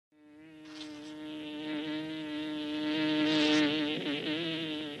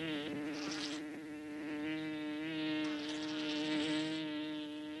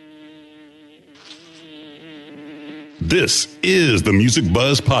This is the Music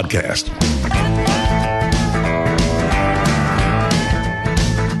Buzzz Podcast.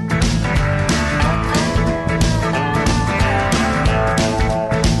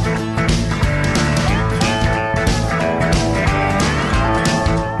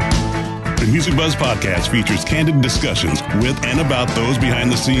 The Music Buzzz Podcast features candid discussions with and about those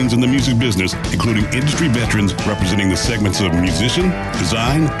behind the scenes in the music business, including industry veterans representing the segments of musician,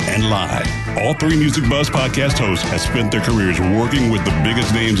 design, and live. All three Music Buzzz Podcast hosts have spent their careers working with the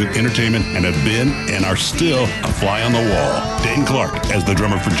biggest names in entertainment and have been and are still a fly on the wall. Dane Clark as the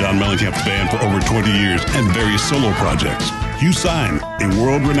drummer for John Mellencamp's band for over 20 years and various solo projects. Hugh Syme, a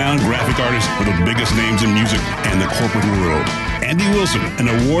world-renowned graphic artist for the biggest names in music and the corporate world. Andy Wilson,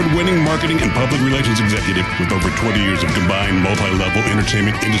 an award-winning marketing and public relations executive with over 20 years of combined multi-level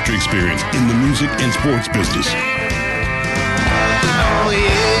entertainment industry experience in the music and sports business.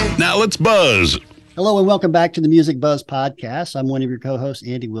 Now let's buzz. Hello and welcome back to the Music Buzzz Podcast. I'm one of your co-hosts,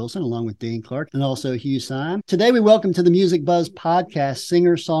 Andy Wilson, along with Dane Clark and also Hugh Syme. Today we welcome to the Music Buzzz Podcast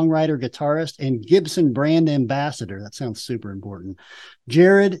singer, songwriter, guitarist, and Gibson brand ambassador. That sounds super important.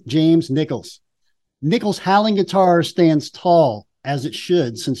 Jared James Nichols. Nichols' howling guitar stands tall, as it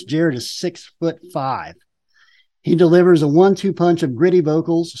should, since Jared is 6'5". He delivers a 1-2 punch of gritty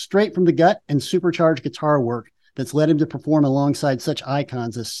vocals straight from the gut and supercharged guitar work that's led him to perform alongside such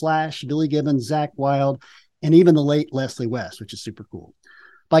icons as Slash, Billy Gibbons, Zakk Wylde, and even the late Leslie West, which is super cool.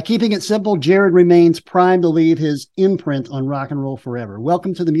 By keeping it simple, Jared remains primed to leave his imprint on rock and roll forever.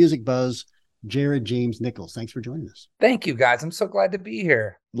 Welcome to the Music Buzzz, Jared James Nichols. Thanks for joining us. Thank you, guys. I'm so glad to be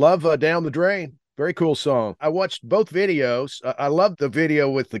here. Love Down the Drain. Very cool song. I watched both videos. I love the video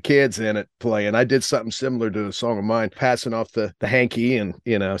with the kids in it playing. I did something similar to a song of mine, passing off the hanky, and,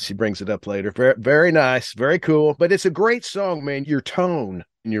 you know, she brings it up later. Very, very nice. Very cool. But it's a great song, man. Your tone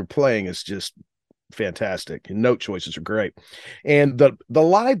and your playing is just fantastic. And note choices are great. And the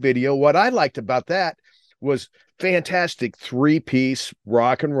live video, what I liked about that was fantastic 3-piece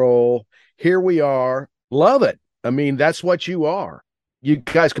rock and roll. Here we are. Love it. I mean, that's what you are. You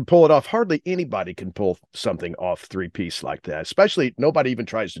guys can pull it off. Hardly anybody can pull something off 3-piece like that, especially nobody even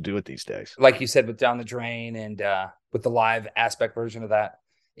tries to do it these days. Like you said, with Down the Drain and with the live aspect version of that,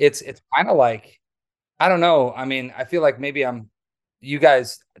 it's kind of like, I don't know. I mean, I feel like maybe I'm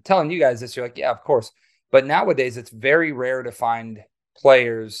telling you guys this. You're like, yeah, of course. But nowadays, it's very rare to find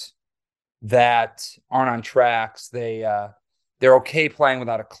players that aren't on tracks. They're okay playing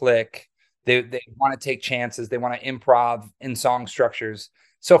without a click. They want to take chances. They want to improv in song structures.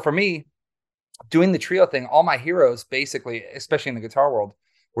 So for me, doing the trio thing, all my heroes, basically, especially in the guitar world,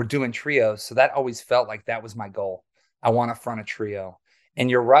 were doing trios. So that always felt like that was my goal. I want to front a trio.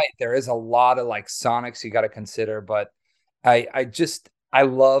 And you're right. There is a lot of like sonics you got to consider. But I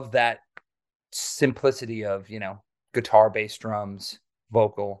love that simplicity of, you know, guitar, bass, drums,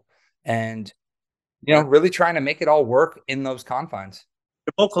 vocal, and, you know, really trying to make it all work in those confines.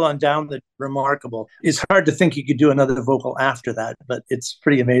 The vocal on Down the Remarkable. It's hard to think you could do another vocal after that, but it's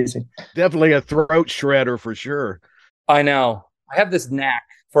pretty amazing. Definitely a throat shredder for sure. I know. I have this knack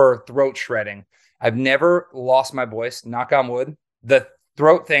for throat shredding. I've never lost my voice, knock on wood. The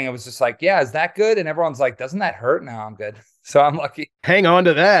throat thing, it was just like, yeah, is that good? And everyone's like, doesn't that hurt? No, I'm good. So I'm lucky. Hang on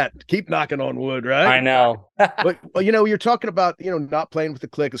to that. Keep knocking on wood, right? I know. But, well, you know, you're talking about, you know, not playing with the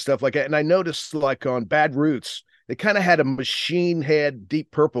click and stuff like that. And I noticed like on Bad Roots, it kind of had a Machine Head,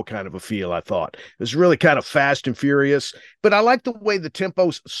 Deep Purple kind of a feel, I thought. It was really kind of fast and furious. But I like the way the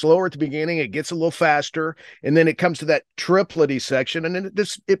tempo's slower at the beginning. It gets a little faster. And then it comes to that triplety section. And then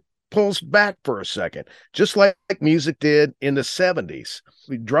it pulls back for a second, just like music did in the 70s.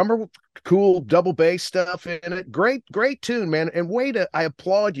 The drummer, cool double bass stuff in it. Great tune, man. And I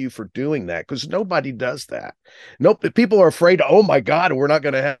applaud you for doing that, because nobody does that. Nope. People are afraid, oh my God, we're not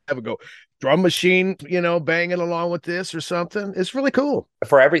going to have a go drum machine, you know, banging along with this or something. It's really cool.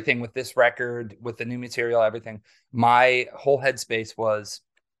 For everything with this record, with the new material, everything, my whole headspace was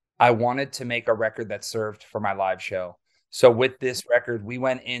I wanted to make a record that served for my live show. So with this record, we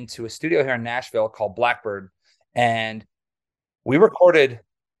went into a studio here in Nashville called Blackbird, and we recorded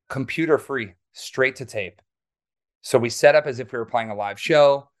computer free, straight to tape. So we set up as if we were playing a live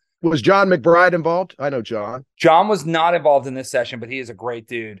show. Was John McBride involved? I know John. John was not involved in this session, but he is a great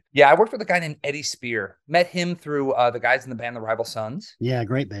dude. Yeah, I worked with a guy named Eddie Spear. Met him through the guys in the band, the Rival Sons. Yeah,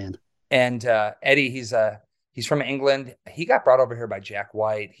 great band. And Eddie, he's from England. He got brought over here by Jack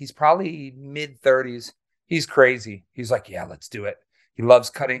White. He's probably mid-30s. He's crazy. He's like, yeah, let's do it. He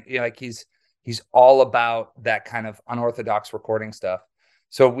loves cutting. You know, like he's all about that kind of unorthodox recording stuff.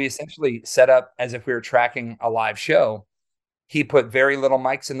 So we essentially set up as if we were tracking a live show. He put very little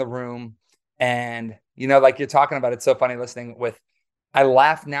mics in the room, and You know, like you're talking about, it's so funny listening I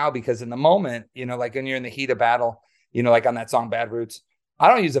laugh now because in the moment, you know, like when you're in the heat of battle, you know, like on that song Bad Roots, I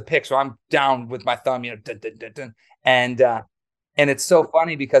don't use a pick, so I'm down with my thumb, you know, dun, dun, dun, dun. And it's so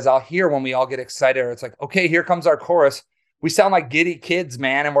funny because I'll hear when we all get excited, or it's like, okay, here comes our chorus. We sound like giddy kids,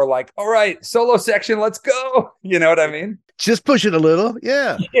 man. And we're like, all right, solo section, let's go. You know what I mean? Just push it a little.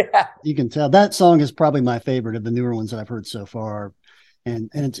 Yeah. Yeah. You can tell that song is probably my favorite of the newer ones that I've heard so far. And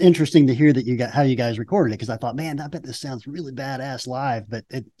it's interesting to hear that how you guys recorded it, because I thought, man, I bet this sounds really badass live, but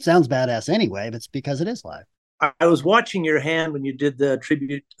it sounds badass anyway. But it's because it is live. I was watching your hand when you did the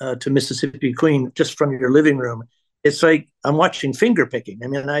tribute to Mississippi Queen just from your living room. It's like I'm watching finger picking. I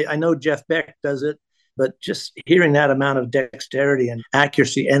mean, I know Jeff Beck does it, but just hearing that amount of dexterity and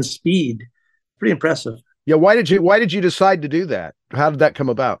accuracy and speed, pretty impressive. Yeah. Why did you decide to do that? How did that come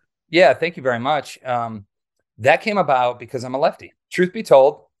about? Yeah, thank you very much. That came about because I'm a lefty. Truth be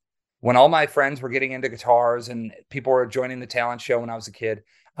told, when all my friends were getting into guitars and people were joining the talent show when I was a kid,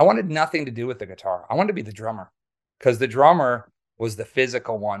 I wanted nothing to do with the guitar. I wanted to be the drummer, because the drummer was the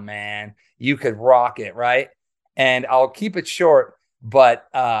physical one, man. You could rock it, right? And I'll keep it short, but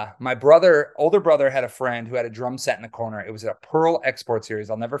my older brother had a friend who had a drum set in the corner. It was a Pearl Export Series.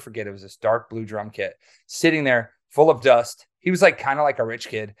 I'll never forget. It was this dark blue drum kit sitting there full of dust. He was like kind of like a rich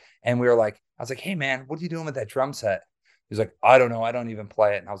kid. And I was like, hey man, what are you doing with that drum set? He was like, I don't know. I don't even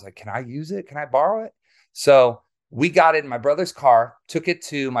play it. And I was like, can I use it? Can I borrow it? So we got it in my brother's car, took it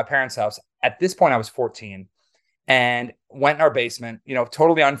to my parents' house. At this point, I was 14 and went in our basement, you know,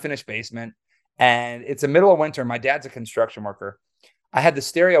 totally unfinished basement. And it's the middle of winter. My dad's a construction worker. I had the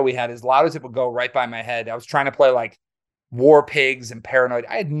stereo we had as loud as it would go right by my head. I was trying to play like War Pigs and Paranoid.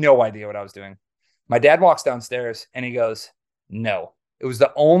 I had no idea what I was doing. My dad walks downstairs and he goes, no. It was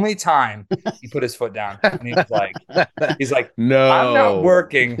the only time he put his foot down. And he's like, no, I'm not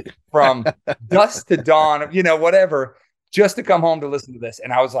working from dusk to dawn, you know, whatever, just to come home to listen to this.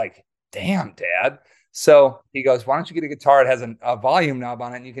 And I was like, damn, Dad. So he goes, why don't you get a guitar? It has a volume knob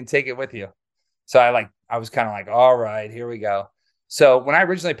on it and you can take it with you. So I was kind of like, all right, here we go. So when I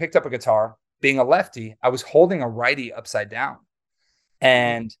originally picked up a guitar, being a lefty, I was holding a righty upside down.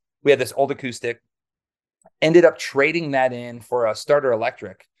 And we had this old acoustic. Ended up trading that in for a starter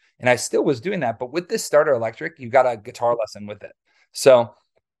electric. And I still was doing that. But with this starter electric, you got a guitar lesson with it. So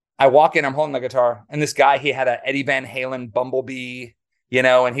I walk in, I'm holding the guitar. And this guy, he had a Eddie Van Halen Bumblebee, you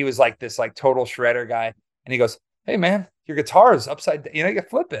know, and he was like this like total shredder guy. And he goes, hey man, your guitar is upside down. You know, you can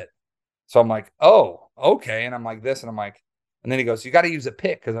flip it. So I'm like, oh, okay. And I'm like this. And I'm like, and then he goes, you got to use a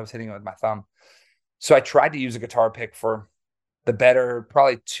pick, because I was hitting it with my thumb. So I tried to use a guitar pick for the better,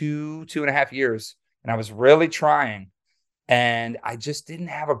 probably 2.5 years. And I was really trying, and I just didn't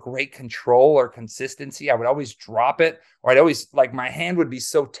have a great control or consistency. I would always drop it, or I'd always like my hand would be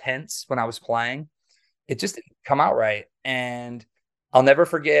so tense when I was playing. It just didn't come out right. And I'll never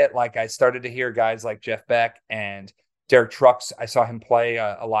forget, like I started to hear guys like Jeff Beck and Derek Trucks. I saw him play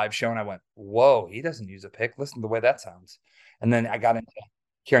a live show and I went, whoa, he doesn't use a pick. Listen to the way that sounds. And then I got into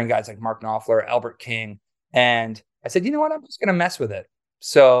hearing guys like Mark Knopfler, Albert King. And I said, you know what? I'm just going to mess with it.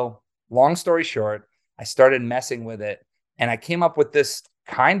 So long story short, I started messing with it and I came up with this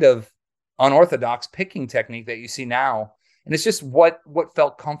kind of unorthodox picking technique that you see now. And it's just what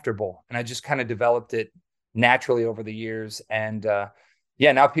felt comfortable. And I just kind of developed it naturally over the years. And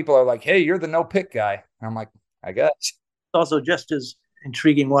now people are like, hey, you're the no pick guy. And I'm like, I guess. Also just as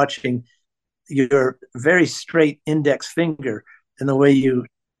intriguing watching your very straight index finger and the way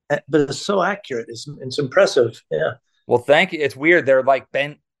but it's so accurate. It's impressive. Yeah. Well, thank you. It's weird. They're like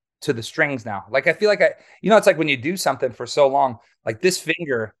bent to the strings now. Like, I feel like it's like when you do something for so long, like this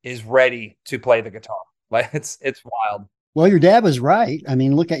finger is ready to play the guitar. Like it's wild. Well, your dad was right. I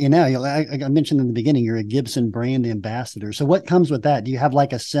mean, look at you now. I mentioned in the beginning, you're a Gibson brand ambassador. So what comes with that? Do you have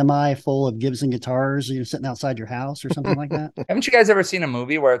like a semi full of Gibson guitars, sitting outside your house or something like that? Haven't you guys ever seen a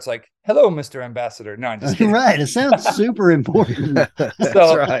movie where it's like, hello, Mr. Ambassador? No, I'm just kidding. Right. It sounds super important. That's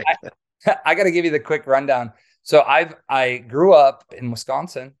So right. I got to give you the quick rundown. So I grew up in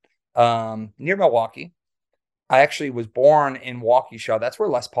Wisconsin, near Milwaukee. I actually was born in Waukesha. That's where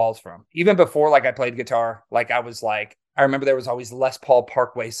Les Paul's from. Even before like I played guitar, I remember there was always Les Paul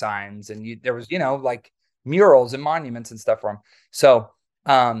Parkway signs, and there was, like murals and monuments and stuff for him. So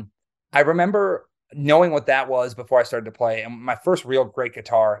I remember knowing what that was before I started to play. And my first real great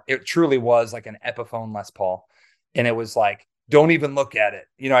guitar, it truly was like an Epiphone Les Paul. And it was like, don't even look at it.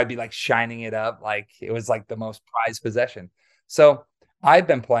 I'd be like shining it up. Like it was like the most prized possession. So I've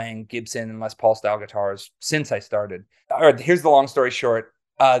been playing Gibson and Les Paul style guitars since I started. All right, here's the long story short.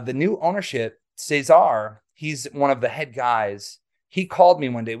 The new ownership, Cesar, he's one of the head guys. he called me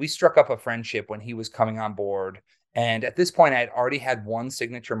one day. We struck up a friendship when he was coming on board. And at this point, I had already had one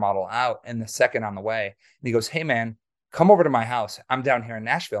signature model out and the second on the way. And he goes, hey, man, come over to my house. I'm down here in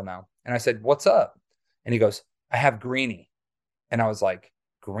Nashville now. And I said, what's up? And he goes, I have Greenie. And I was like,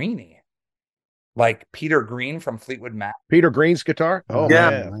 Greenie? Like Peter Green from Fleetwood Mac? Peter Green's guitar? Oh,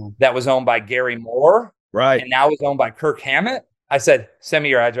 Yeah. man. That was owned by Gary Moore. Right. And now is owned by Kirk Hammett. I said, send me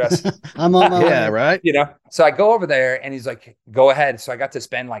your address. I'm on my Yeah, way. right. You know, so I go over there and he's like, go ahead. So I got to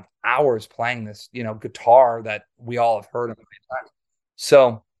spend like hours playing this, you know, guitar that we all have heard of.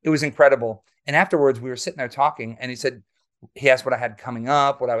 So it was incredible. And afterwards we were sitting there talking and he asked what I had coming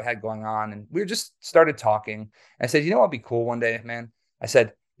up, what I had going on. And we just started talking. I said, you know, what'd be cool one day, man. I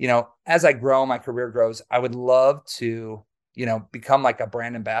said, you know, as I grow, my career grows, I would love to, you know, become like a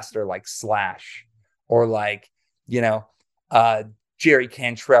brand ambassador, like Slash or like, you know, Jerry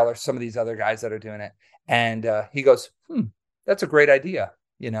Cantrell or some of these other guys that are doing it. And he goes, that's a great idea.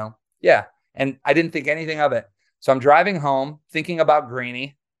 You know? Yeah. And I didn't think anything of it. So I'm driving home thinking about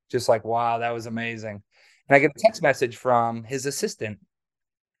Greenie, just like, wow, that was amazing. And I get a text message from his assistant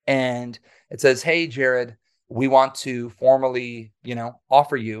and it says, hey, Jared, we want to formally, you know,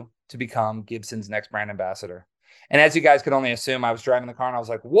 offer you to become Gibson's next brand ambassador. And as you guys could only assume, I was driving the car and I was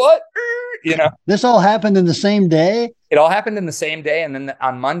like, what? You know, This all happened in the same day. it all happened in the same day. And then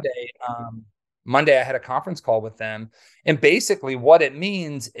on Monday, I had a conference call with them. And basically what it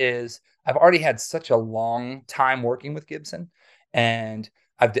means is I've already had such a long time working with Gibson and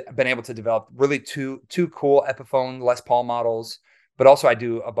I've been able to develop really two cool Epiphone Les Paul models, but also I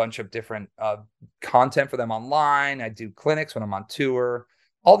do a bunch of different content for them online. I do clinics when I'm on tour,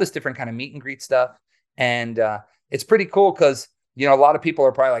 all this different kind of meet and greet stuff. And it's pretty cool because, you know, a lot of people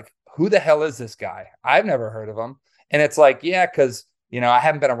are probably like, who the hell is this guy? I've never heard of him. And it's like, yeah, because, you know, I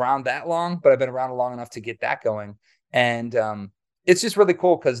haven't been around that long, but I've been around long enough to get that going. And it's just really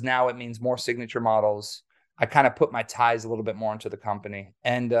cool because now it means more signature models. I kind of put my ties a little bit more into the company.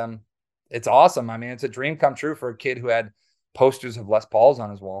 And it's awesome. I mean, it's a dream come true for a kid who had posters of Les Pauls on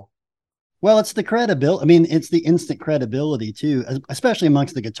his wall. Well, it's the credibility. I mean, it's the instant credibility too, especially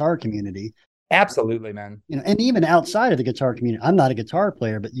amongst the guitar community. Absolutely, man. You know, and even outside of the guitar community, I'm not a guitar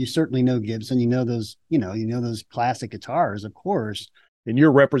player, but you certainly know Gibson. You know those classic guitars, of course. And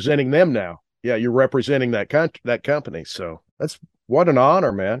you're representing them now. Yeah, you're representing that company. So that's what an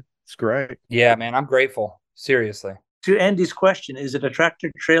honor, man. It's great. Yeah, man. I'm grateful. Seriously. To Andy's question, is it a tractor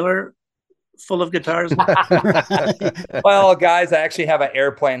trailer full of guitars? Well, guys, I actually have an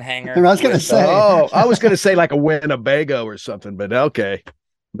airplane hangar. I was going to say. Oh, I was going to say like a Winnebago or something, but okay.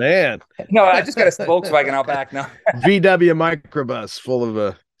 Man. No, I just got a Volkswagen out back now. VW microbus full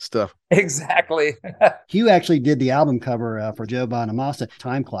of stuff. Exactly. Hugh actually did the album cover for Joe Bonamassa,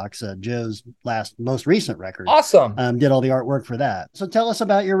 Time Clocks, Joe's most recent record. Awesome. Did all the artwork for that. So tell us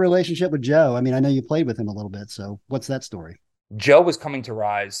about your relationship with Joe. I mean, I know you played with him a little bit. So what's that story? Joe was coming to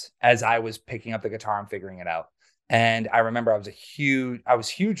Rise as I was picking up the guitar and figuring it out. And I remember I was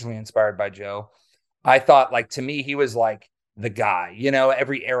hugely inspired by Joe. I thought, like, to me, he was like the guy, you know,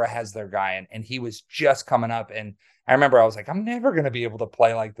 every era has their guy. And he was just coming up. And I remember I was like, I'm never going to be able to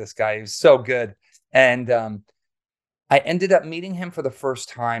play like this guy. He was so good. And I ended up meeting him for the first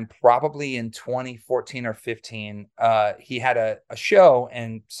time, probably in 2014 or 15. He had a show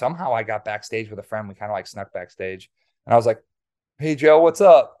and somehow I got backstage with a friend. We kind of like snuck backstage and I was like, hey, Joe, what's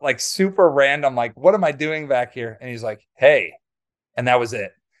up? Like super random. Like, what am I doing back here? And he's like, hey, and that was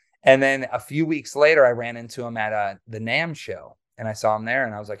it. And then a few weeks later, I ran into him at the NAMM show and I saw him there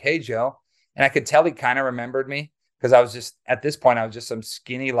and I was like, hey, Joe. And I could tell he kind of remembered me because I was just, at this point, I was just some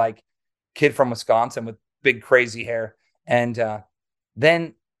skinny, like kid from Wisconsin with big, crazy hair. And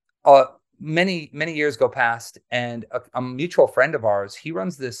then many years go past and a mutual friend of ours, he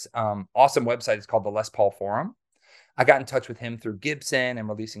runs this awesome website. It's called the Les Paul Forum. I got in touch with him through Gibson and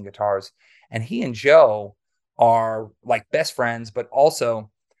releasing guitars. And he and Joe are like best friends, but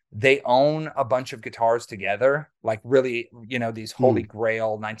also they own a bunch of guitars together, like really, you know, these holy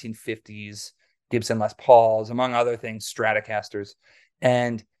grail 1950s Gibson Les Pauls, among other things, Stratocasters.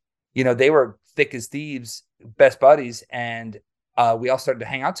 And, you know, they were thick as thieves, best buddies. And we all started to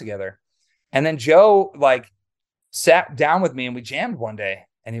hang out together. And then Joe like sat down with me and we jammed one day.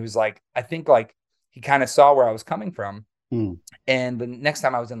 And he was like, I think like he kind of saw where I was coming from. And the next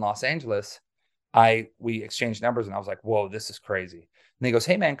time I was in Los Angeles, we exchanged numbers and I was like, whoa, this is crazy. And he goes,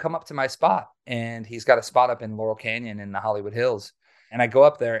 hey man, come up to my spot. And he's got a spot up in Laurel Canyon in the Hollywood Hills. And I go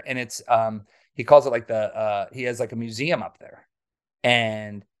up there and it's, he calls it like he has like a museum up there.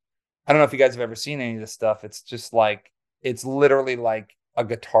 And I don't know if you guys have ever seen any of this stuff. It's just like, it's literally like a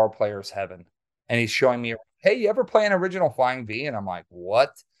guitar player's heaven. And he's showing me around hey, you ever play an original Flying V? And I'm like,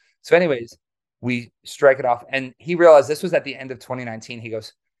 what? So anyways, we strike it off. And he realized this was at the end of 2019. He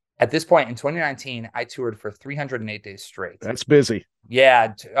goes, at this point in 2019, I toured for 308 days straight. That's busy.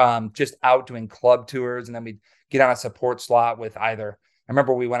 Yeah. Just out doing club tours. And then we'd get on a support slot with either, I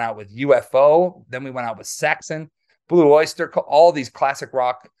remember we went out with UFO, then we went out with Saxon, Blue Oyster, all these classic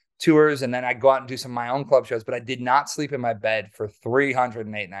rock tours. And then I'd go out and do some of my own club shows, but I did not sleep in my bed for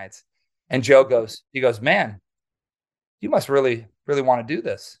 308 nights. And Joe goes, man, you must really, really want to do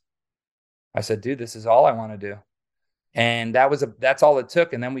this. I said, dude, this is all I want to do. And that's all it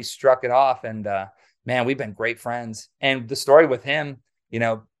took. And then we struck it off, and man, we've been great friends. And the story with him,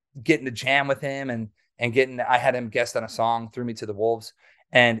 getting to jam with him and I had him guest on a song, Threw Me to the Wolves.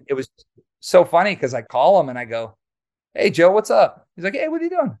 And it was so funny because I call him and I go, hey, Joe, what's up? He's like, hey, what are you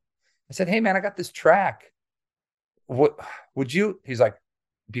doing? I said, hey, man, I got this track. What would you? He's like,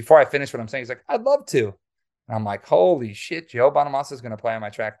 before I finish what I'm saying, he's like, I'd love to. And I'm like, holy shit, Joe Bonamassa is going to play on my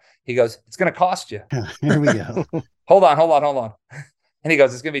track. He goes, it's going to cost you. Here we go. Hold on. And he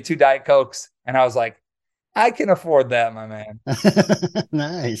goes, it's going to be 2 Diet Cokes. And I was like, I can afford that, my man.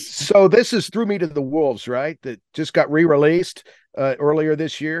 Nice. So this is Threw Me to the Wolves, right? That just got re-released earlier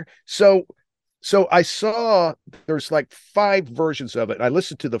this year. So I saw there's like 5 versions of it. I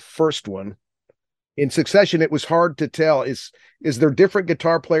listened to the first one in succession. It was hard to tell. Is there different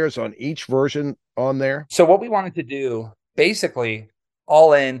guitar players on each version on there? So what we wanted to do, basically,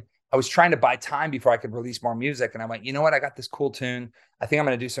 all in, I was trying to buy time before I could release more music. And I went, you know what? I got this cool tune. I think I'm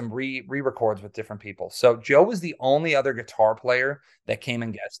going to do some re-records with different people. So Joe was the only other guitar player that came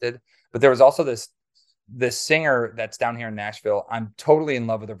and guested. But there was also this singer that's down here in Nashville. I'm totally in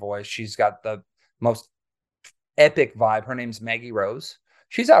love with her voice. She's got the most epic vibe. Her name's Maggie Rose.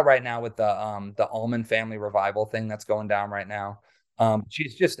 She's out right now with the Allman Family Revival thing that's going down right now.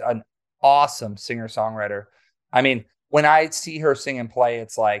 She's just an awesome singer-songwriter. I mean, when I see her sing and play,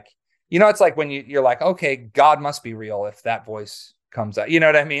 it's like, it's like when you're like, okay, God must be real if that voice comes out. You know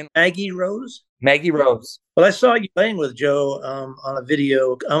what I mean? Maggie Rose? Maggie Rose. Well, I saw you playing with Joe on a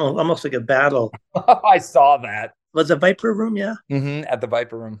video, almost like a battle. I saw that. Was it Viper Room? Yeah. Mm-hmm, at the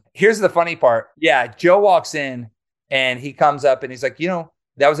Viper Room. Here's the funny part. Yeah, Joe walks in and he comes up and he's like,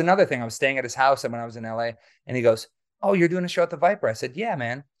 that was another thing. I was staying at his house when I was in LA, and he goes, oh, you're doing a show at the Viper? I said, yeah,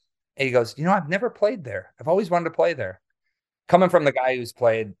 man. And he goes, I've never played there. I've always wanted to play there. Coming from the guy who's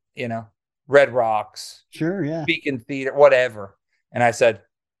played, Red Rocks, sure, yeah, Beacon Theater, whatever. And I said,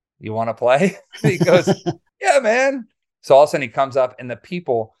 you want to play? He goes, yeah, man. So all of a sudden he comes up, and the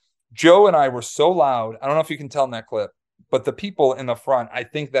people, Joe and I were so loud. I don't know if you can tell in that clip, but the people in the front, I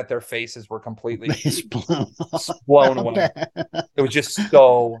think that their faces were completely blown away. It was just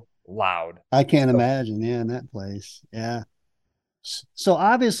so loud. I can't imagine. Yeah, in that place. Yeah. So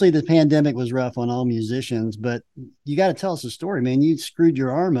obviously the pandemic was rough on all musicians, but you got to tell us a story, man. You screwed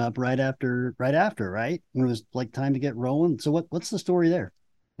your arm up right after, right? When it was like time to get rolling. So what's the story there?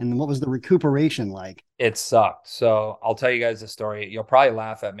 And what was the recuperation like? It sucked. So I'll tell you guys the story. You'll probably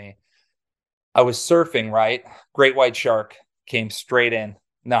laugh at me. I was surfing, right? Great white shark came straight in.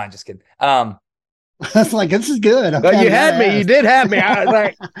 No, I'm just kidding. That's like, this is good. You had me. You did have me.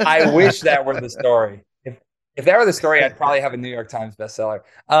 I wish that were the story. If that were the story, I'd probably have a New York Times bestseller.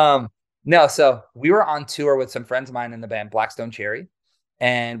 No, so we were on tour with some friends of mine in the band Blackstone Cherry,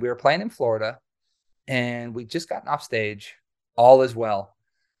 and we were playing in Florida, and we just gotten off stage. All is well.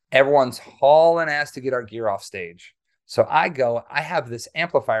 Everyone's hauling ass to get our gear off stage. So I have this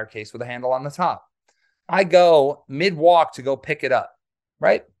amplifier case with a handle on the top. I go mid-walk to go pick it up,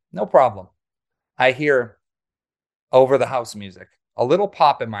 right? No problem. I hear over the house music, a little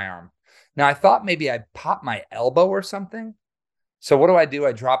pop in my arm. Now, I thought maybe I popped my elbow or something. So what do?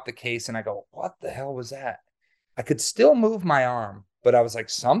 I drop the case and I go, what the hell was that? I could still move my arm, but I was like,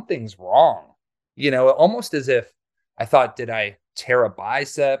 something's wrong. Almost as if I thought, did I tear a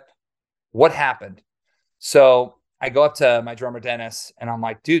bicep? What happened? So I go up to my drummer, Dennis, and I'm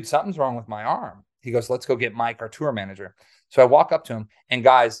like, dude, something's wrong with my arm. He goes, let's go get Mike, our tour manager. So I walk up to him, and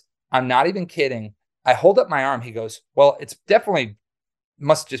guys, I'm not even kidding. I hold up my arm. He goes, well, it's definitely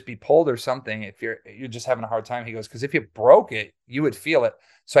must just be pulled or something if you're just having a hard time. He goes, because if you broke it, you would feel it.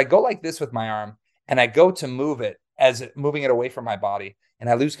 So I go like this with my arm, and I go to move it moving it away from my body, and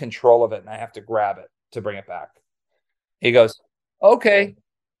I lose control of it, and I have to grab it to bring it back. He goes, okay,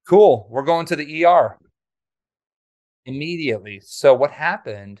 cool. We're going to the ER immediately. So what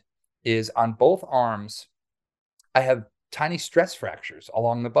happened is on both arms, I have tiny stress fractures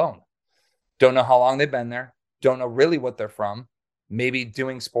along the bone. Don't know how long they've been there. Don't know really what they're from. Maybe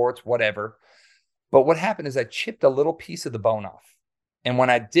doing sports, whatever. But what happened is I chipped a little piece of the bone off. And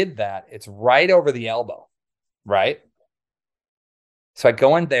when I did that, it's right over the elbow. right? So I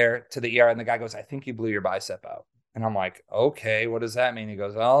go in there to the ER and the guy goes, I think you blew your bicep out. And I'm like, okay, what does that mean? He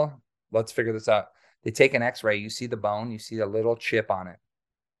goes, oh, let's figure this out. They take an x-ray. You see the bone, you see a little chip on it.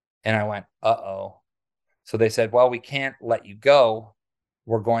 And I went, uh-oh. So they said, well, we can't let you go.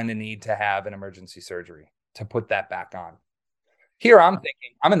 We're going to need to have an emergency surgery to put that back on. Here I'm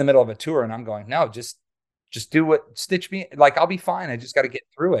thinking, I'm in the middle of a tour and I'm going, no, just do what, stitch me. Like, I'll be fine. I just got to get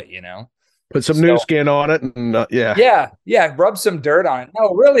through it, you know? Put some new skin on it. And Yeah. Rub some dirt on it.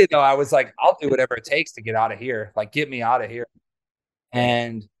 No, really though. I was like, I'll do whatever it takes to get out of here. Like, get me out of here.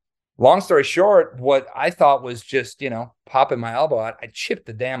 And long story short, what I thought was just, popping my elbow out, I chipped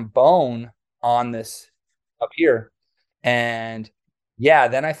the damn bone on this up here. And yeah,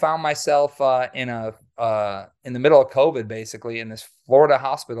 then I found myself in the middle of COVID, basically in this Florida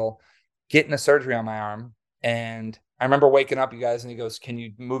hospital, getting a surgery on my arm. And I remember waking up, you guys, and he goes, can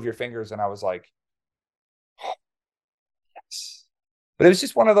you move your fingers? And I was like, oh, yes. But it was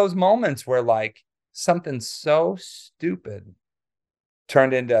just one of those moments where like something so stupid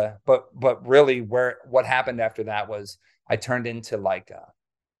turned into, but really what happened after that was I turned into like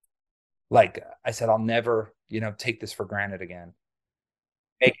I said, I'll never, take this for granted again.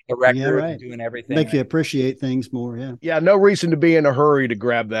 Making a record, and doing everything. Make you appreciate things more. Yeah. Yeah. No reason to be in a hurry to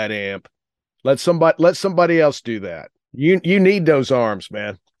grab that amp. Let somebody else do that. You need those arms,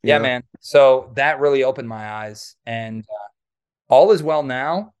 man. Yeah, man. So that really opened my eyes, and all is well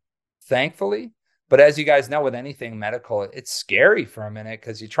now, thankfully. But as you guys know, with anything medical, it's scary for a minute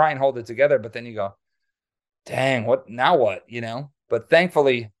because you try and hold it together, but then you go, dang, what now? What, But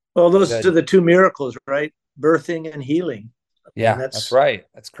thankfully, well, those are the two miracles, right? Birthing and healing. Yeah, that's right.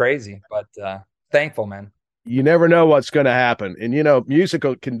 That's crazy, but thankful, man. You never know what's going to happen. And, music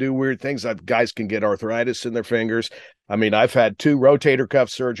can do weird things. Guys can get arthritis in their fingers. I mean, I've had 2 rotator cuff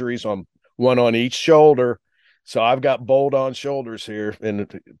surgeries, one on each shoulder. So I've got bolt-on shoulders here.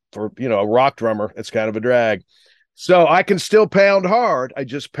 And for, a rock drummer, it's kind of a drag. So I can still pound hard. I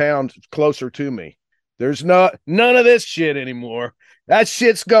just pound closer to me. There's none of this shit anymore. That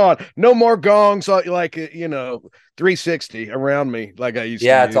shit's gone. No more gongs like 360 around me like I used to.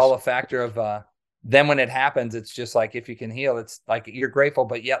 Yeah, it's all a factor of then when it happens, it's just like, if you can heal, it's like you're grateful.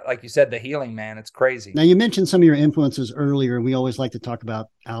 But yeah, like you said, the healing, man, it's crazy. Now, you mentioned some of your influences earlier, and we always like to talk about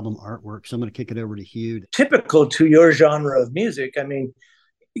album artwork. So I'm going to kick it over to Hugh. Typical to your genre of music. I mean,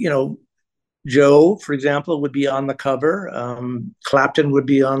 Joe, for example, would be on the cover. Clapton would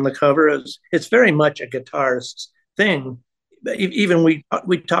be on the cover. It's very much a guitarist's thing. Even we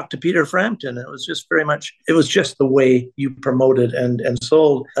talked to Peter Frampton. It was just very much, it was just the way you promoted and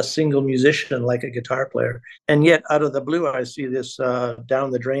sold a single musician like a guitar player. And yet out of the blue, I see this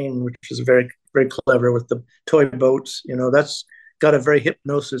Down the Drain, which is very, very clever with the toy boats. That's got a very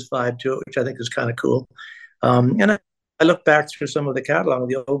Hypnosis vibe to it, which I think is kind of cool. And I look back through some of the catalog,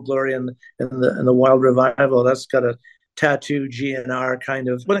 the Old Glory and the Wild Revival. That's got a tattoo GNR kind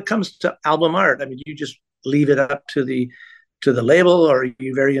of. When it comes to album art, I mean, you just leave it up to the label, or are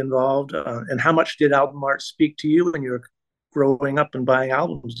you very involved? And how much did album art speak to you when you were growing up and buying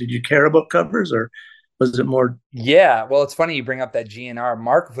albums? Did you care about covers, or was it more? Yeah, well, it's funny you bring up that GNR.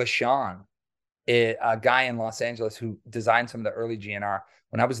 Mark Vachon, a guy in Los Angeles who designed some of the early GNR.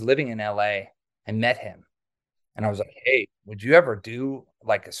 When I was living in LA, I met him. And I was like, hey, would you ever do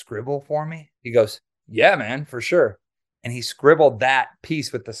like a scribble for me? He goes, yeah, man, for sure. And he scribbled that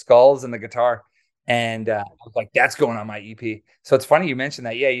piece with the skulls and the guitar. And I was like, that's going on my EP. So it's funny you mentioned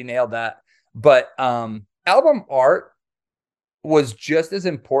that. Yeah, you nailed that. But album art was just as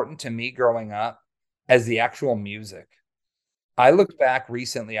important to me growing up as the actual music. I looked back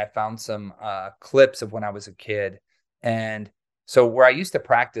recently, I found some clips of when I was a kid. And so where I used to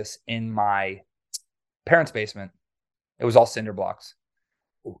practice in my parents' basement, it was all cinder blocks.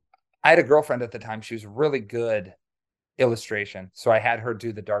 I had a girlfriend at the time. She was really good illustration. So I had her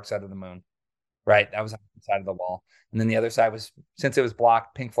do the Dark Side of the Moon. Right. That was on the side of the wall. And then the other side was, since it was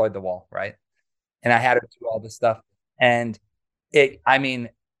blocked, Pink Floyd The Wall. Right. And I had her do all this stuff. And album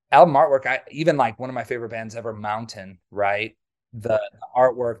artwork, even like one of my favorite bands ever, Mountain, right? The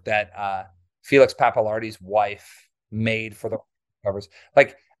artwork that Felix Pappalardi's wife made for the covers.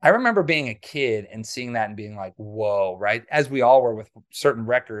 Like, I remember being a kid and seeing that and being like, whoa, right? As we all were with certain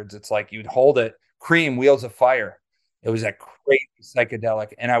records, it's like you'd hold it, Cream, Wheels of Fire. It was that crazy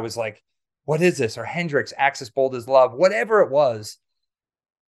psychedelic. And I was like, what is this? Or Hendrix, Axis Bold as Love, whatever it was.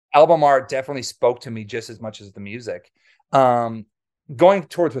 Album art definitely spoke to me just as much as the music. Going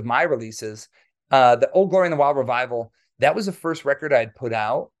towards with my releases, the Old Glory and the Wild Revival, that was the first record I'd put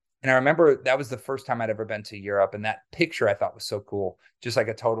out. And I remember that was the first time I'd ever been to Europe. And that picture I thought was so cool. Just like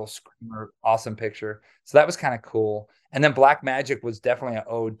a total screamer, awesome picture. So that was kind of cool. And then Black Magic was definitely an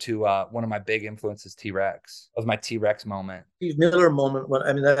ode to one of my big influences, T-Rex. That was my T-Rex moment. Steve Miller moment.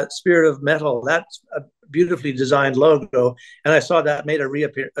 That Spirit of Metal, that's a beautifully designed logo. And I saw that made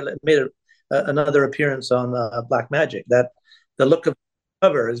another appearance on Black Magic. That the look of the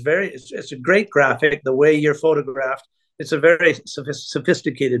cover is it's a great graphic. The way you're photographed, it's a very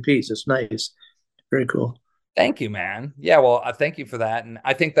sophisticated piece. It's nice. Very cool. Thank you, man. Yeah, well, thank you for that. And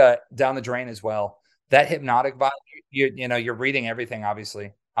I think that Down the Drain as well. That hypnotic vibe, you're reading everything,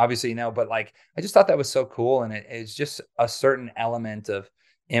 obviously, but like, I just thought that was so cool. And it's just a certain element of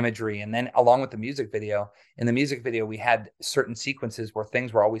imagery. And then along with the music video, in the music video, we had certain sequences where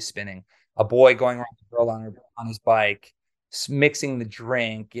things were always spinning. A boy going around the girl on his bike, mixing the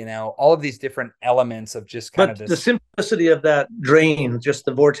drink, all of these different elements of just kind of this. The simplicity of that drain, just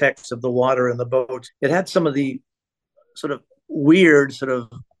the vortex of the water in the boat, it had some of the sort of weird sort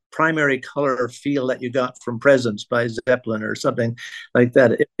of primary color feel that you got from Presence by Zeppelin or something like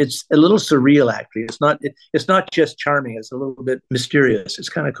that. It's a little surreal, actually. It's not just charming. It's a little bit mysterious. It's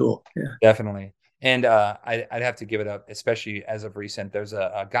kind of cool. Yeah, definitely. And I'd have to give it up, especially as of recent. There's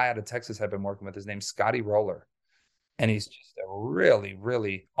a guy out of Texas I've been working with. His name's Scotty Roller. And he's just a really,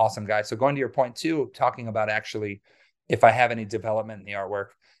 really awesome guy. So going to your point too, talking about actually, if I have any development in the artwork,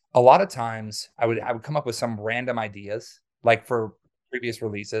 a lot of times I would come up with some random ideas, like for previous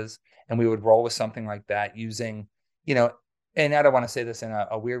releases, and we would roll with something like that using, and I don't want to say this in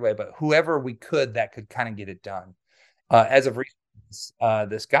a weird way, but whoever we could that could kind of get it done. As of recent,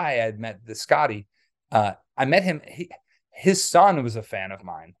 this guy I had met, this Scotty, I met him. His son was a fan of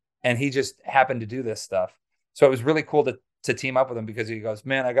mine, and he just happened to do this stuff. So it was really cool to team up with him, because he goes,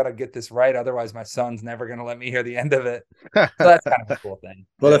 man, I got to get this right. Otherwise, my son's never going to let me hear the end of it. So that's kind of a cool thing.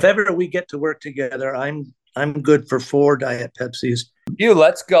 Well, if ever we get to work together, I'm good for 4 Diet Pepsis.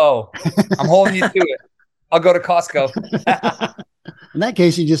 Let's go. I'm holding you to it. I'll go to Costco. In that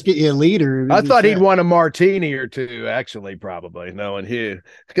case, you just get you a liter. I thought he'd want a martini or two, actually, probably, knowing Hugh.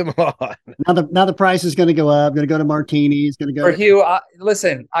 Come on. Now the price is going to go up. Going to go to martinis. Going to go for Hugh.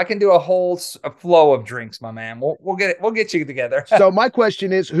 Listen, I can do a flow of drinks, my man. We'll get it. We'll get you together. So my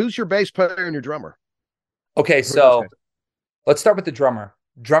question is, who's your bass player and your drummer? Okay, so let's start with the drummer.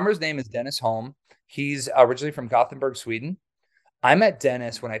 Drummer's name is Dennis Holm. He's originally from Gothenburg, Sweden. I met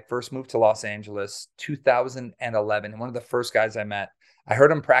Dennis when I first moved to Los Angeles, 2011. One of the first guys I met, I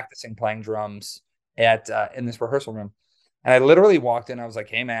heard him practicing playing drums in this rehearsal room. And I literally walked in. I was like,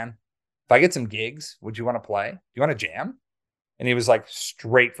 hey, man, if I get some gigs, would you want to play? Do you want to jam? And he was like,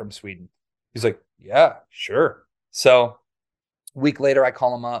 straight from Sweden. He's like, yeah, sure. So a week later, I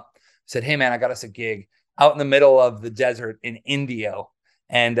call him up, said, hey, man, I got us a gig out in the middle of the desert in Indio.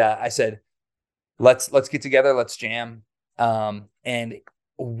 And I said, let's get together. Let's jam. And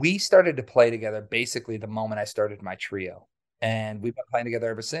we started to play together basically the moment I started my trio, and we've been playing together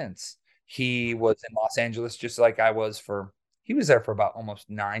ever since. He was in Los Angeles just like I was he was there for about almost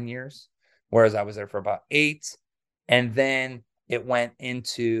 9 years, whereas I was there for about 8. And then it went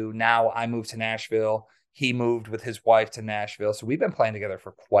into, now I moved to Nashville. He moved with his wife to Nashville. So we've been playing together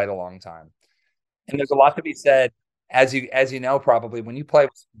for quite a long time. And there's a lot to be said, as you know, probably when you play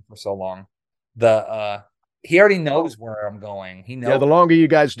with someone for so long, he already knows where I'm going. He knows. Yeah, the longer you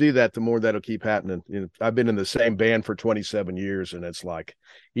guys do that, the more that'll keep happening. I've been in the same band for 27 years, and it's like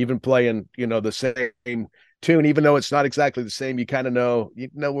even playing, the same tune, even though it's not exactly the same, you kind of know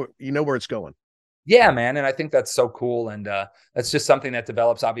where it's going. Yeah, man, and I think that's so cool, and that's just something that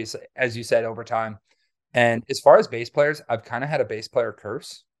develops, obviously, as you said, over time. And as far as bass players, I've kind of had a bass player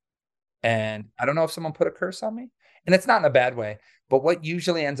curse, and I don't know if someone put a curse on me, and it's not in a bad way. But what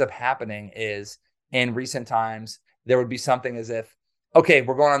usually ends up happening is, in recent times, there would be something as if, okay,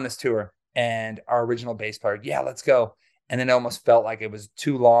 we're going on this tour, and our original bass player, yeah, let's go. And then it almost felt like it was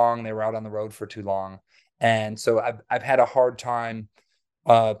too long. They were out on the road for too long. And so I've had a hard time,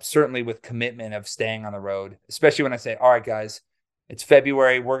 certainly with commitment of staying on the road, especially when I say, all right, guys, it's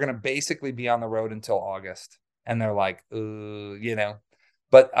February. We're going to basically be on the road until August. And they're like, But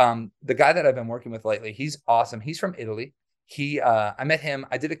the guy that I've been working with lately, he's awesome. He's from Italy. I met him.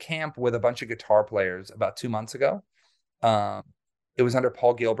 I did a camp with a bunch of guitar players about 2 months ago. It was under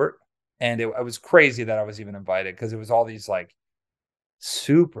Paul Gilbert, and it was crazy that I was even invited, because it was all these like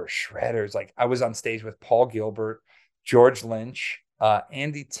super shredders. Like I was on stage with Paul Gilbert, George Lynch,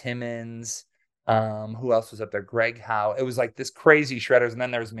 Andy Timmons. Who else was up there? Greg Howe. It was like this crazy shredders, and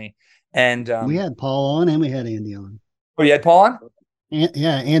then there's me. And we had Paul on, and we had Andy on. Oh, you had Paul on?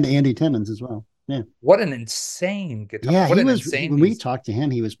 And Andy Timmons as well. Yeah. What an insane guitar. Yeah, What he an was, insane when we piece. talked to him,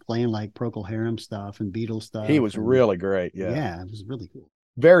 he was playing like Procol Harum stuff and Beatles stuff. He was and, really great. Yeah. Yeah, it was really cool.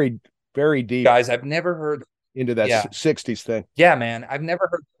 Very, very deep Guys, I've never heard. into that Yeah. 60s thing. Yeah, man. I've never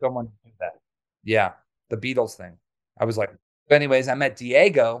heard someone do that. Yeah. The Beatles thing. I was like, but anyways, I met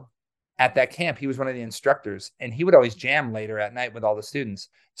Diego at that camp. He was one of the instructors, and he would always jam later at night with all the students.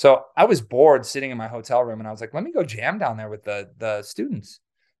 So I was bored sitting in my hotel room, and I was like, let me go jam down there with the students.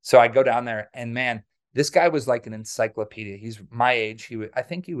 So I go down there, and man, this guy was like an encyclopedia. He's my age.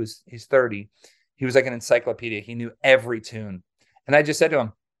 He's 30. He was like an encyclopedia. He knew every tune. And I just said to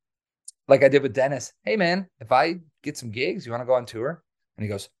him, like I did with Dennis, hey man, if I get some gigs, you want to go on tour? And he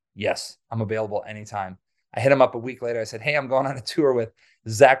goes, yes, I'm available anytime. I hit him up a week later. I said, hey, I'm going on a tour with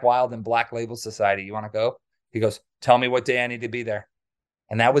Zakk Wylde and Black Label Society. You want to go? He goes, tell me what day I need to be there.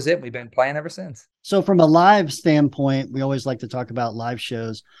 And that was it. We've been playing ever since. So from a live standpoint, we always like to talk about live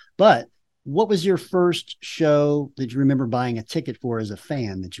shows, but what was your first show that you remember buying a ticket for as a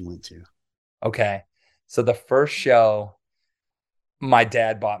fan that you went to? Okay. So the first show, my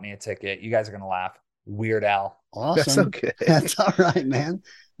dad bought me a ticket. You guys are going to laugh. Weird Al. Awesome. That's okay. That's all right, man.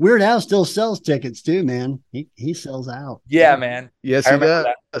 Weird Al still sells tickets too, man. He sells out. Yeah, man. Yes, I he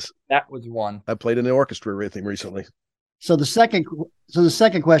remember does. That was one. I played in the orchestra with him recently. So the second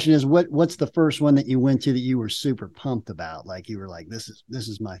question is what's the first one that you went to that you were super pumped about? Like you were like, this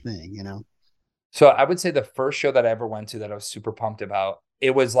is my thing, you know? So I would say the first show that I ever went to that I was super pumped about,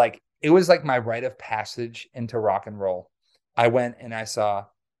 it was like my rite of passage into rock and roll. I went and I saw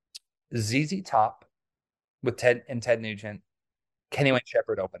ZZ Top with Ted Nugent, Kenny Wayne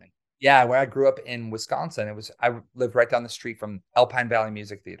Shepherd opening. Yeah, where I grew up in Wisconsin. I lived right down the street from Alpine Valley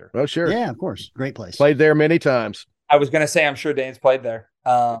Music Theater. Oh, sure. Yeah, of course. Great place. Played there many times. I was gonna say, I'm sure Dane's played there.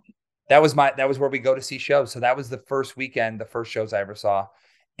 That was where we go to see shows. So that was the first weekend, the first shows I ever saw.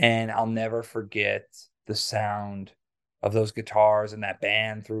 And I'll never forget the sound of those guitars and that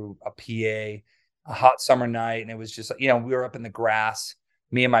band through a PA, a hot summer night. And it was just, we were up in the grass,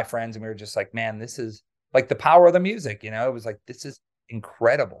 me and my friends, and we were just like, man, this is like the power of the music. It was like, this is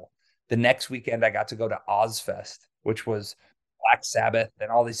incredible. The next weekend I got to go to Ozfest, which was Black Sabbath and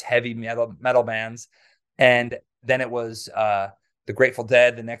all these heavy metal bands. And then it was the Grateful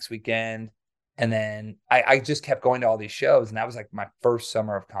Dead the next weekend. And then I just kept going to all these shows. And that was like my first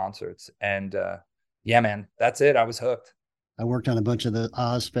summer of concerts. And yeah, man, that's it. I was hooked. I worked on a bunch of the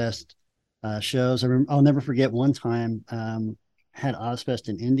Ozfest shows. I'll never forget one time had Ozfest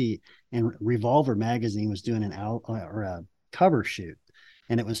in Indy, and Revolver magazine was doing a cover shoot.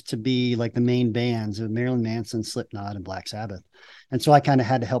 And it was to be like the main bands of Marilyn Manson, Slipknot, and Black Sabbath. And so I kind of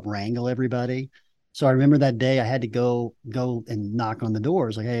had to help wrangle everybody. So I remember that day I had to go and knock on the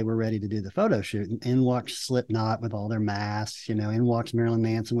doors like, hey, we're ready to do the photo shoot. And in walks Slipknot with all their masks, in walks Marilyn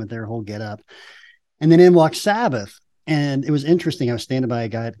Manson with their whole getup. And then in walks Sabbath. And it was interesting. I was standing by a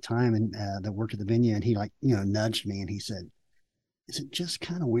guy at the time and that worked at the venue, and he nudged me and he said, is it just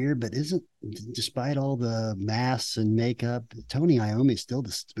kind of weird, but despite all the masks and makeup, Tony Iommi's still the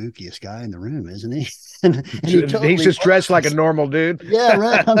spookiest guy in the room, isn't he? and he's just dressed like a normal dude. Yeah,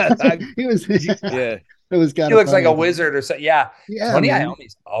 right. He was. Yeah. It was kind he of looks funny. like a wizard or something. Yeah. Tony man.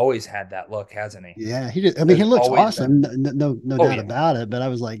 Iommi's always had that look, hasn't he? Yeah, he did. I mean, he looks awesome. No doubt yeah. about it. But I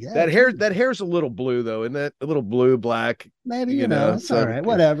was like, yeah, that hair's a little blue though, isn't it? A little blue, black. Maybe it's all right.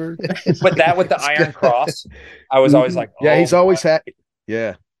 Whatever. But that with the Iron Cross, I was always like, yeah, he's always had.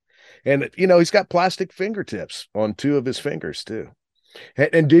 Yeah, and he's got plastic fingertips on 2 of his fingers too.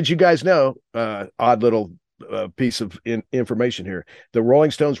 And did you guys know? Odd little piece of information here. The Rolling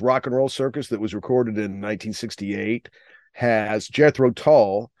Stones Rock and Roll Circus that was recorded in 1968 has Jethro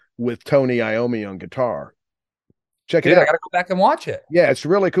Tull with Tony Iommi on guitar. Check it out. I gotta go back and watch it. Yeah, it's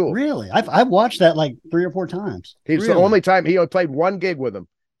really cool. Really? I've watched that like 3 or 4 times. He's the only time he only played 1 gig with him.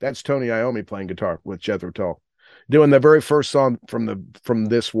 That's Tony Iommi playing guitar with Jethro Tull. Doing the very first song from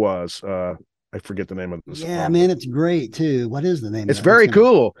this was I forget the name of the song. Yeah, man, it's great too. What is the name? It's very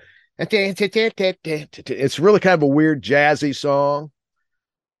cool. It's really kind of a weird jazzy song.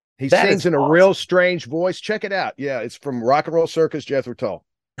 He sings in a real strange voice. Check it out. Yeah, it's from Rock and Roll Circus, Jethro Tull.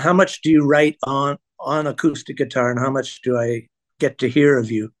 How much do you write on acoustic guitar, and how much do I get to hear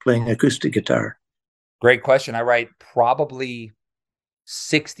of you playing acoustic guitar? Great question. I write probably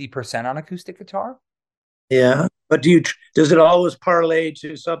 60% on acoustic guitar. Yeah, but does it always parlay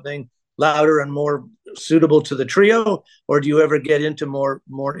to something louder and more suitable to the trio, or do you ever get into more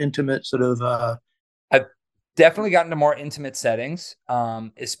intimate sort of I've definitely gotten to more intimate settings,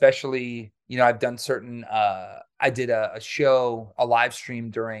 especially I've done certain I did a show, a live stream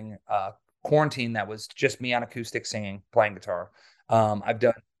during quarantine that was just me on acoustic singing, playing guitar. I've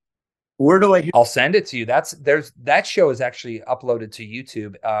done Where do I hear? I'll send it to you. That show is actually uploaded to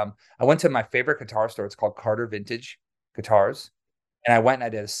YouTube. I went to my favorite guitar store. It's called Carter Vintage Guitars. And I went and I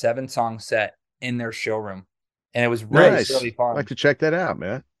did a 7-song set in their showroom. And it was really fun. I'd like to check that out,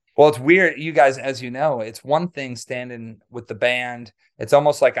 man. Well, it's weird. You guys, as you know, it's one thing standing with the band. It's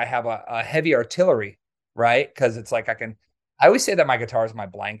almost like I have a heavy artillery, right? Because it's like I always say that my guitar is my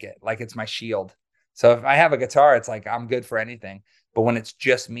blanket, like it's my shield. So if I have a guitar, it's like I'm good for anything. But when it's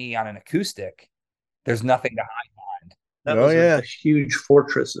just me on an acoustic, there's nothing to hide behind. That was a huge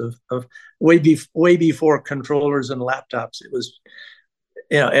fortress of way before controllers and laptops. It was,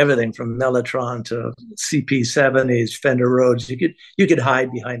 everything from Mellotron to CP70s, Fender Rhodes. You could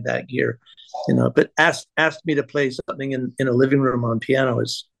hide behind that gear, But asked me to play something in a living room on piano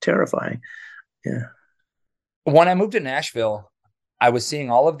is terrifying. Yeah. When I moved to Nashville, I was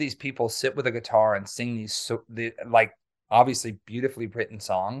seeing all of these people sit with a guitar and sing these obviously beautifully written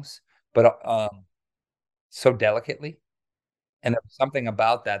songs, but so delicately. And there was something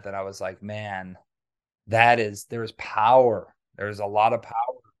about that I was like, man, there's power. There's a lot of power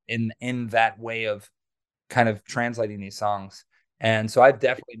in that way of kind of translating these songs. And so I've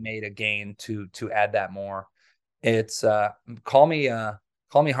definitely made a gain to add that more. It's call me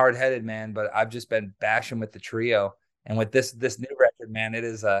hard-headed, man, but I've just been bashing with the trio. And with this new record, man, it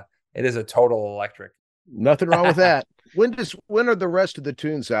is a total electric. Nothing wrong with that. When are the rest of the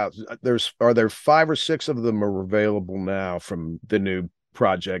tunes out? Are there 5 or 6 of them are available now from the new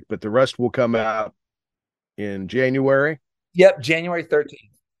project, but the rest will come out in January? Yep, January 13th.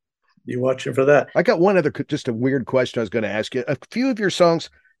 You watching for that? I got one other, just a weird question I was going to ask you. A few of your songs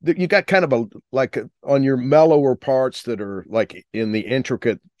that you got kind of on your mellower parts that are like in the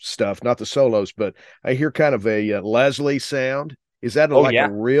intricate stuff, not the solos, but I hear kind of a Leslie sound. Is that a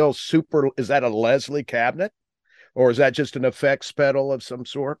real super? Is that a Leslie cabinet, or is that just an effects pedal of some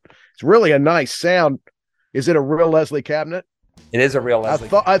sort? It's really a nice sound. Is it a real Leslie cabinet? It is a real Leslie.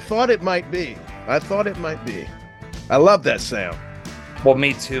 I thought it might be. I love that sound. Well,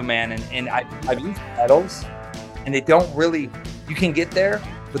 me too, man. And I've used pedals, and they don't really. You can get there,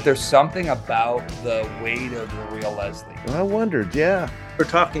 but there's something about the weight of the real Leslie. I wondered, yeah. We're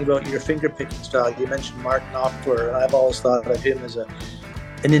talking about your fingerpicking style. You mentioned Mark Knopfler, and I've always thought of him as an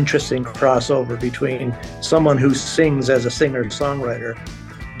interesting crossover between someone who sings as a singer-songwriter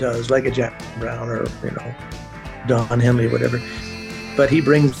does, like a Jack Brown or Don Henley, whatever. But he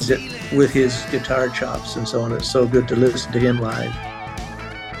brings it with his guitar chops and so on. It's so good to listen to him live.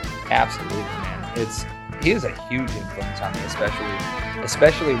 Absolutely, man. He is a huge influence on me,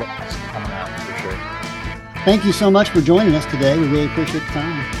 especially when it's coming out, for sure. Thank you so much for joining us today. We really appreciate the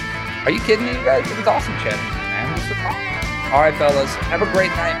time. Are you kidding me, you guys? It was awesome chatting with you, man. This was awesome. All right, fellas. Have a great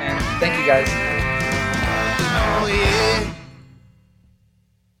night, man. Thank you, guys. Oh, yeah.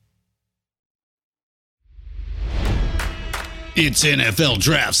 It's NFL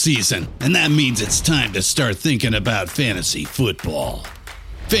draft season, and that means it's time to start thinking about fantasy football.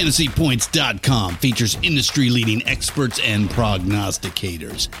 FantasyPoints.com features industry-leading experts and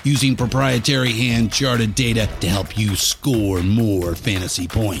prognosticators using proprietary hand-charted data to help you score more fantasy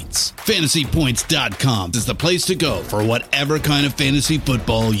points. FantasyPoints.com is the place to go for whatever kind of fantasy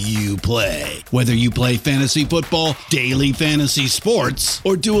football you play. Whether you play fantasy football, daily fantasy sports,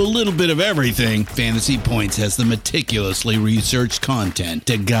 or do a little bit of everything, Fantasy Points has the meticulously researched content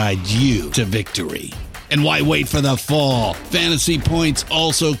to guide you to victory. And why wait for the fall? Fantasy Points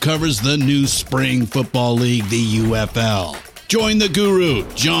also covers the new spring football league, the UFL. Join the guru,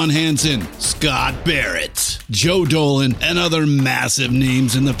 John Hansen, Scott Barrett, Joe Dolan, and other massive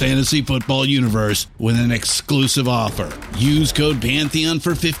names in the fantasy football universe with an exclusive offer. Use code Pantheon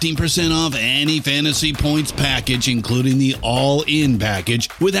for 15% off any Fantasy Points package, including the all-in package,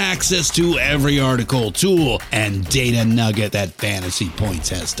 with access to every article, tool, and data nugget that Fantasy Points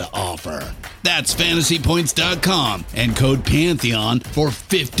has to offer. That's FantasyPoints.com and code Pantheon for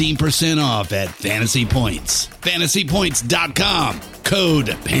 15% off at Fantasy Points. FantasyPoints.com,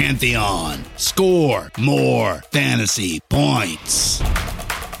 code Pantheon. Score more fantasy points.